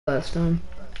last time.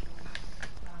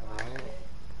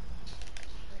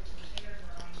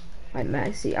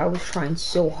 I see. I was trying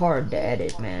so hard to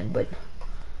edit, man, but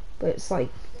it's like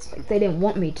they didn't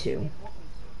want me to.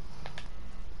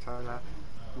 Try that.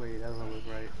 Wait, that doesn't look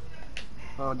right.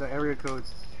 Oh, the area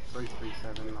code's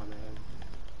 337 on the head.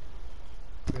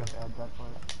 We have to add that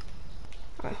part.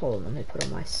 Alright, hold on. Let me put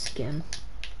on my skin.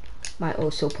 My oh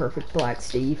so perfect black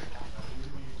Steve.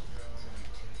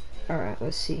 Alright,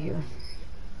 let's see here.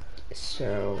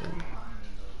 So,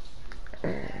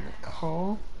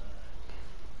 call.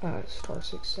 Star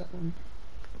 67.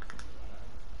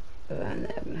 And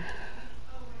then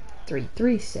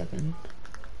 337.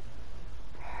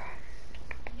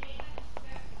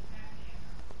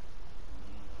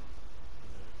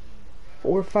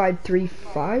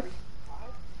 4535.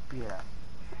 Yeah.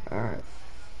 Alright.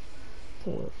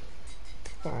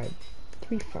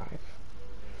 4535.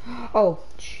 Oh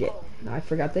shit! I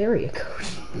forgot the area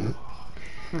code.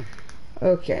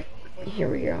 Okay, here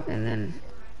we go, and then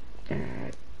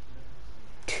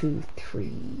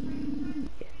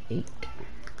 238,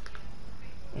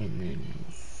 and then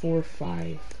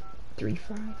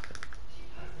 4535.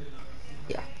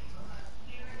 Yeah.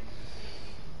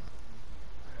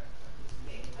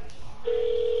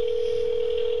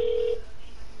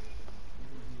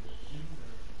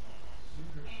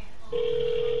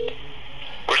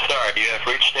 We're sorry, you have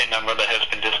reached a number that has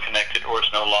been disconnected or is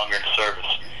no longer in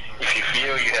service. If you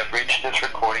feel you have reached this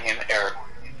recording in error.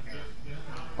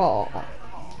 Oh.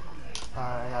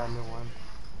 I got a new one.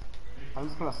 I'm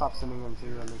just gonna stop sending them to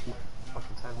you and make you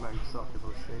fucking type them out yourself to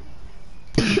go straight.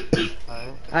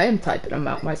 Alright? I am typing them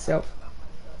out myself.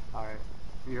 Alright.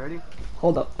 You ready?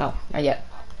 Hold up. No, not yet.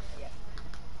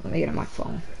 Let me get on my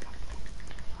phone.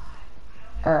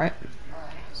 Alright.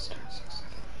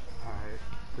 Alright.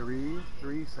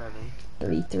 337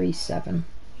 337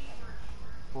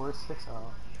 460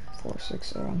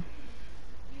 460.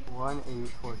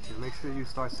 1842. Make sure you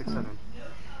start 67.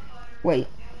 Wait.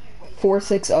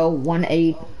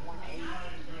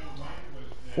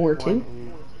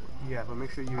 4601842? Yeah, but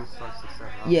make sure you start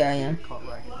 67. Yeah, I am.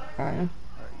 I am.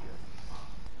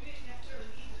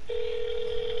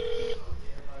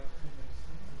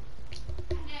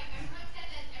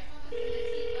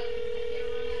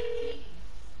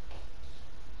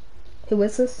 Who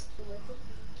is this?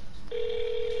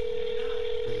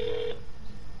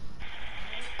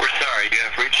 We're sorry, you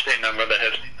have reached a number that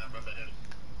has...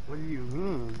 What do you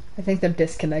mean? I think they're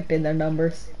disconnecting their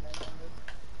numbers.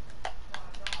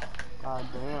 God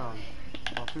damn.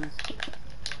 Fuckers.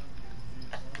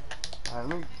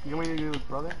 Alright, you want me to do this,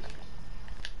 brother?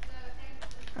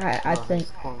 I think...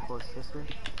 Quote unquote sister?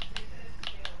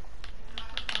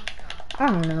 I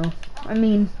don't know. I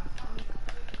mean...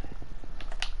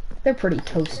 They're pretty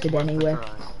toasted anyway.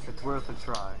 It's worth a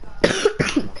try.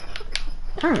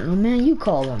 I don't know, man. You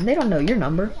call them. They don't know your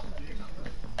number.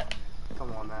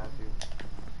 Come on, Matthew.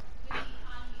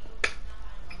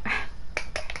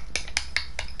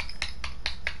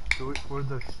 Do it for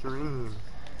the stream.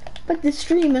 But the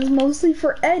stream is mostly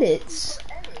for edits.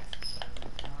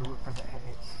 Do it for the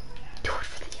edits. Do it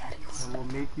for the edits. And we'll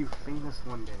make you famous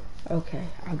one day. Okay,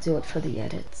 I'll do it for the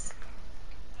edits.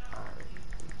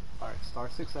 Alright, star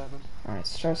 67. Alright,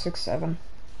 star 67.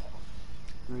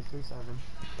 337.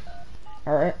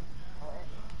 Alright.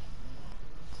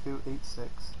 286.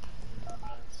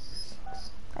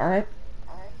 Alright.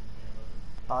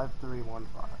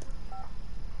 5315.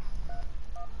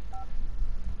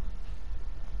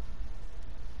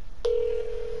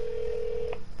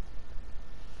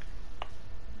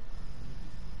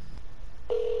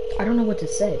 I don't know what to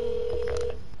say.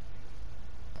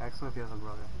 Ask him if he has a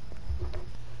brother.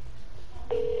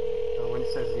 When he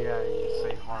says yeah, you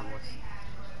say harmless.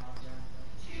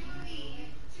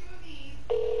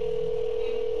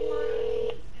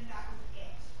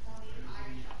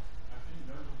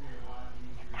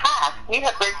 Hi, you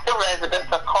have reached the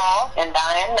residence of Carl and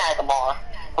Diane Nagamore.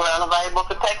 We're unavailable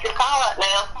to take your call right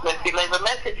now, but if you leave a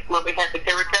message, we'll be happy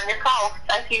to return your call.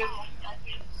 Thank you.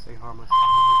 Say harmless.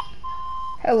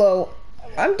 Hello.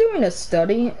 I'm doing a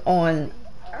study on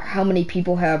how many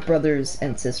people have brothers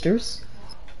and sisters.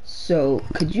 So,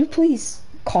 could you please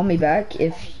call me back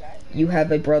if you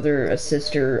have a brother, a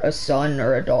sister, a son,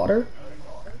 or a daughter?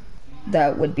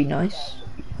 That would be nice.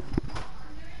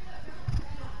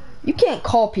 You can't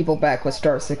call people back with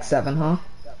star 67, huh?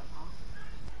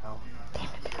 No.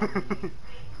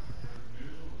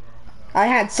 I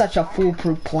had such a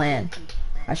foolproof plan.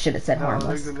 I should have said No,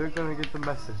 harmless. they're gonna get the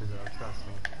messages out, trust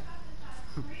me.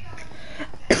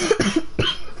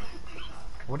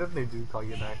 What if they do call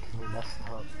you back and we messed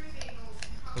up?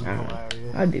 That'd be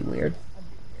hilarious. That'd be weird.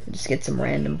 Just get some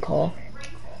random call.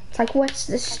 It's like, what's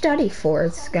this study for?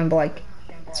 It's gonna be like,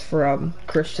 it's for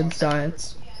Christian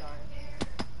Science.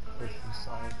 Christian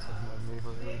Science of my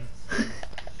neighborhood.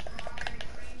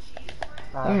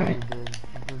 Alright. You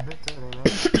did good today,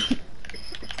 man.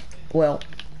 Well,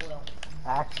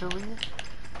 Actually?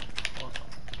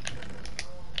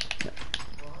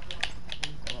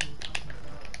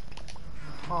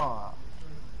 Huh.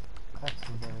 That's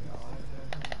very odd.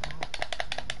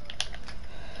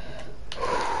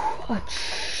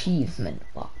 achievement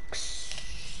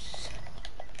box.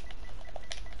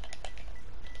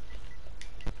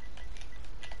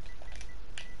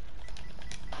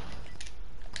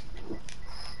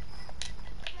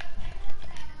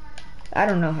 I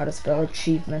don't know how to spell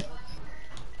achievement.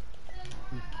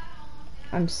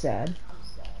 I'm sad.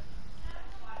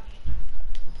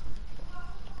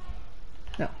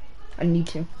 No, I need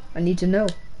to. I need to know.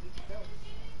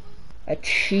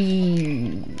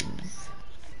 Achievement.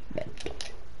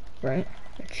 Right?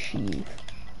 Achievement.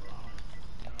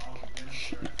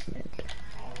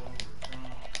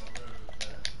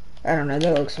 I don't know,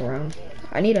 that looks wrong.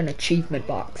 I need an achievement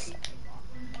box.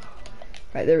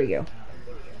 Right, there we go.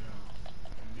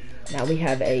 Now we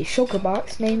have a shulker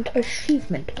box named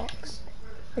Achievement Box.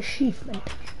 Achievement.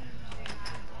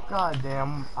 God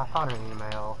damn, I found an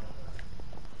email.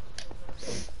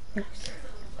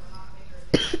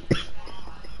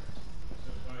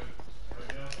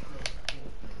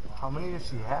 How many does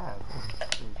she have?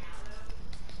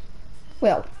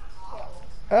 Well,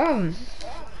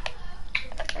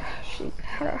 shoot,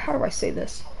 how do I say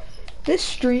this? This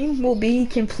stream will be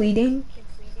completing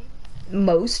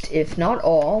most, if not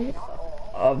all,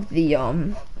 of the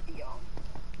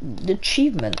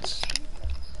achievements.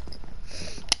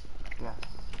 Yes.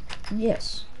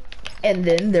 Yes. And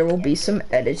then there will be some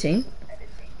editing,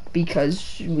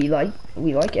 because we like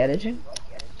editing.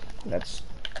 That's,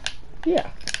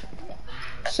 yeah.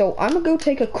 So I'm gonna go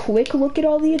take a quick look at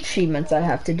all the achievements I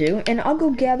have to do, and I'll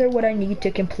go gather what I need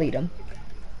to complete them.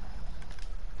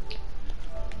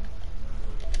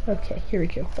 Okay, here we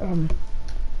go.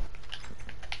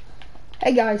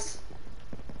 Hey guys.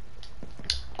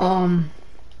 Well,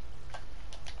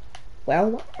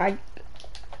 I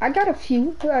got a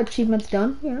few achievements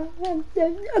done, you know,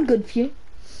 a good few.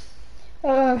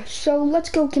 So let's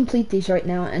go complete these right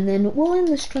now, and then we'll end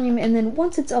the stream, and then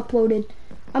once it's uploaded,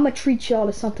 I'm gonna treat y'all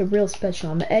to something real special.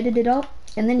 I'm gonna edit it up,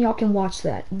 and then y'all can watch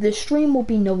that. The stream will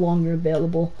be no longer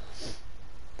available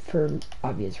for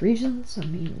obvious reasons. I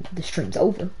mean, the stream's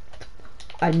over.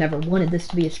 I never wanted this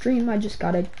to be a stream, I just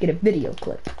gotta get a video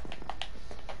clip.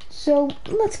 So,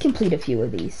 let's complete a few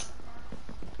of these.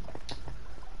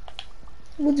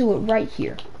 We'll do it right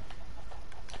here.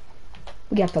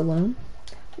 We got the loan,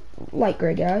 light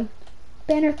gray guy,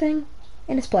 banner thing,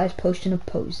 and a splash potion of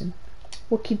posing.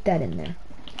 We'll keep that in there.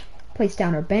 Place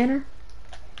down our banner,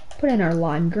 put in our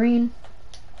lime green,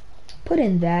 put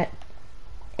in that,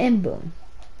 and boom.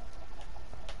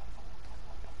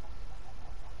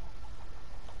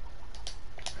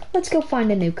 Let's go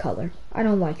find a new color. I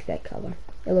don't like that color.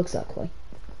 It looks ugly.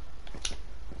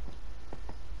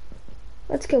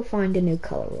 Let's go find a new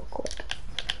color real quick.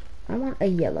 I want a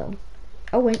yellow.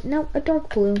 Oh wait, no, a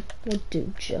dark blue will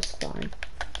do just fine.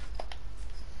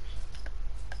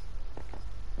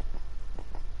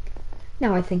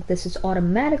 Now I think this is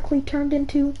automatically turned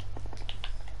into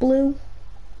blue.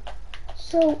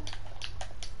 So,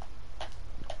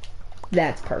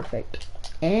 that's perfect.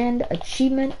 And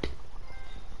achievement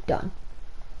done.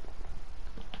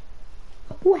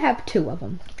 We'll have 2 of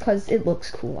them, because it looks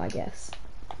cool, I guess.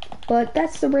 But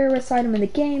that's the rarest item in the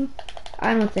game.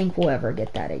 I don't think we'll ever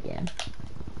get that again.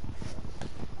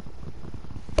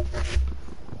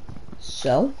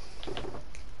 So,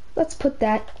 let's put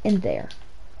that in there.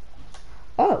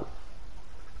 Oh.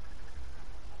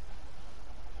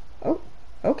 Oh,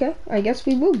 okay. I guess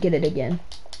we will get it again.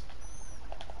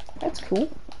 That's cool.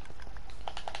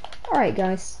 Alright,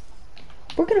 guys.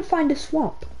 We're gonna find a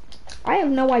swamp. I have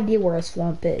no idea where a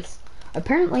swamp is.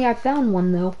 Apparently I found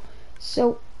one though.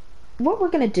 So what we're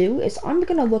gonna do is I'm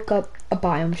gonna look up a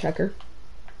biome checker.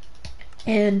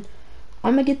 And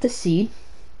I'm gonna get the seed.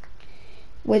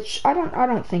 Which I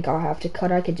don't think I'll have to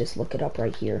cut. I could just look it up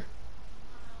right here.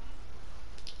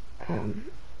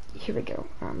 Here we go.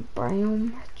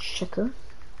 Biome checker.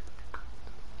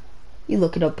 You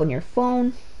look it up on your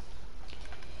phone.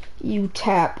 You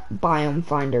tap Biome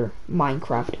Finder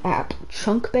Minecraft app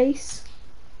chunk base.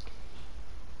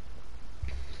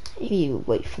 You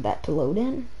wait for that to load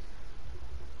in.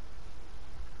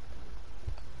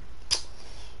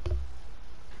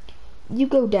 You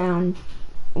go down,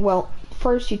 well,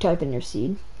 first you type in your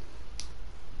seed.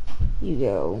 you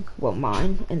go, well,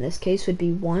 mine in this case would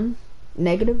be 1,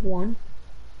 negative 1,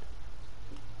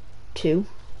 2,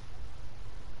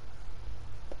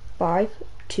 5,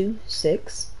 2,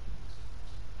 6,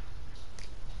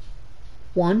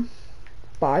 1,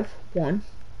 5, 1,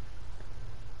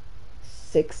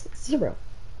 6, 0.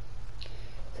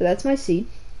 So that's my seed.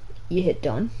 You hit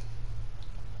done.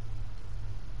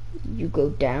 You go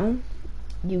down.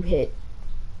 You hit,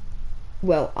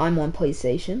 well, I'm on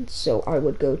PlayStation, so I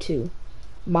would go to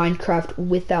MineCraft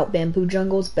Without Bamboo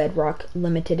Jungles Bedrock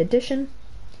Limited Edition.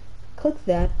 Click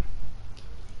that.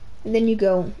 And then you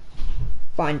go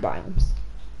find biomes.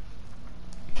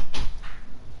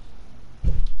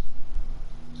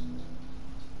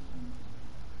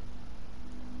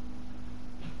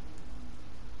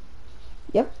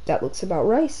 Yep, that looks about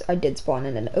right. I did spawn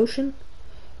in an ocean.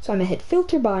 So I'm gonna hit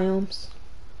filter biomes.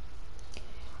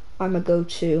 I'm gonna go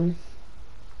to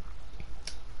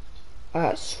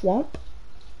swamp.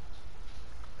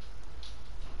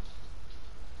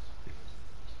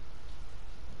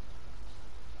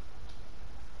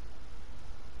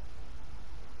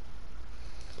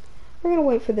 We're gonna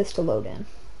wait for this to load in.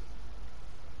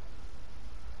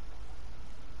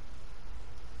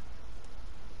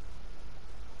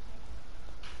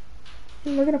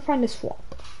 And we're gonna find a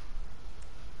swamp.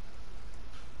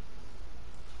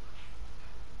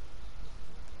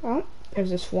 Oh,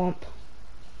 there's a swamp.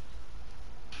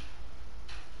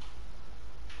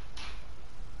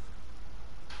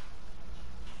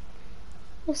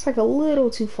 Looks like a little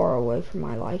too far away for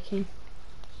my liking.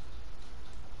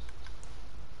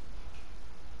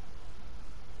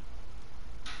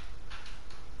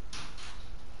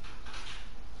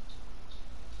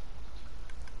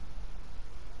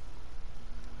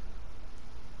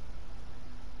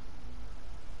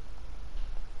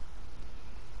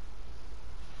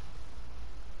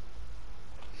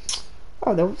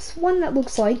 Oh, there's one that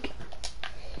looks like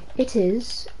it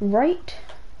is right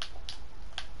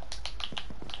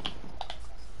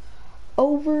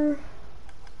over.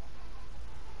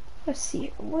 Let's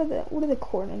see. What are the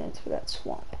coordinates for that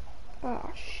swamp? Oh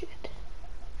shit.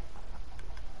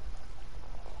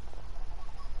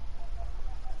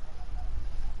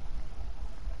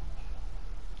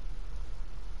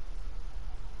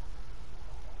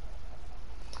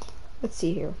 Let's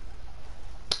see here.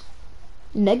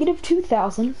 Negative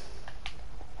 2,000.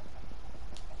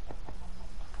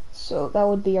 So that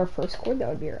would be our first chord. That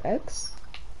would be our X.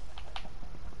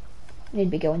 Need to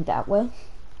be going that way.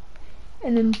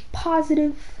 And then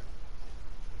positive.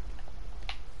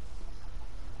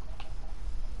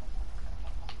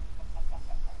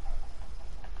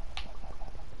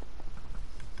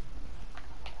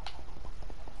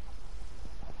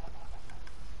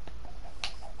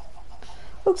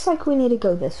 Looks like we need to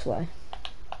go this way.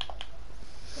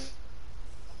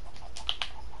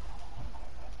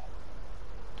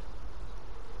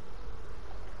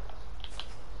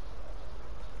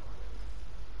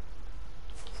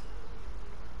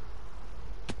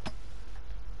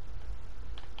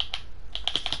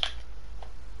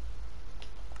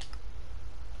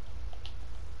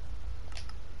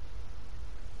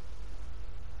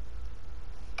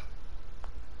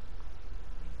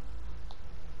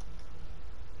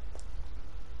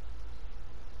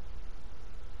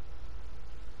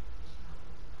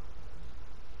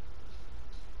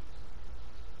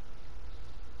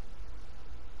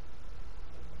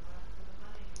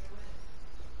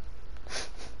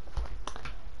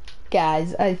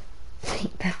 Guys, I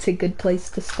think that's a good place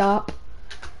to stop.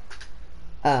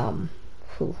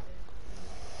 Whew.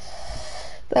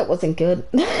 That wasn't good.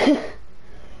 I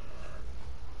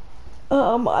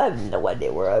have no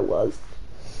idea where I was.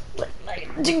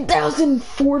 Like 2,000,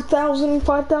 4,000,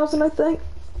 5,000, I think.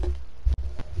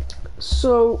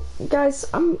 So, guys,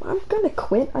 I'm gonna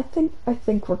quit. I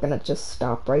think we're gonna just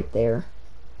stop right there.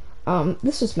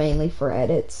 This was mainly for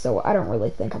edits, so I don't really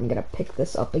think I'm gonna pick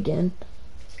this up again.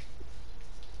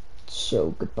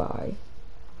 So, goodbye.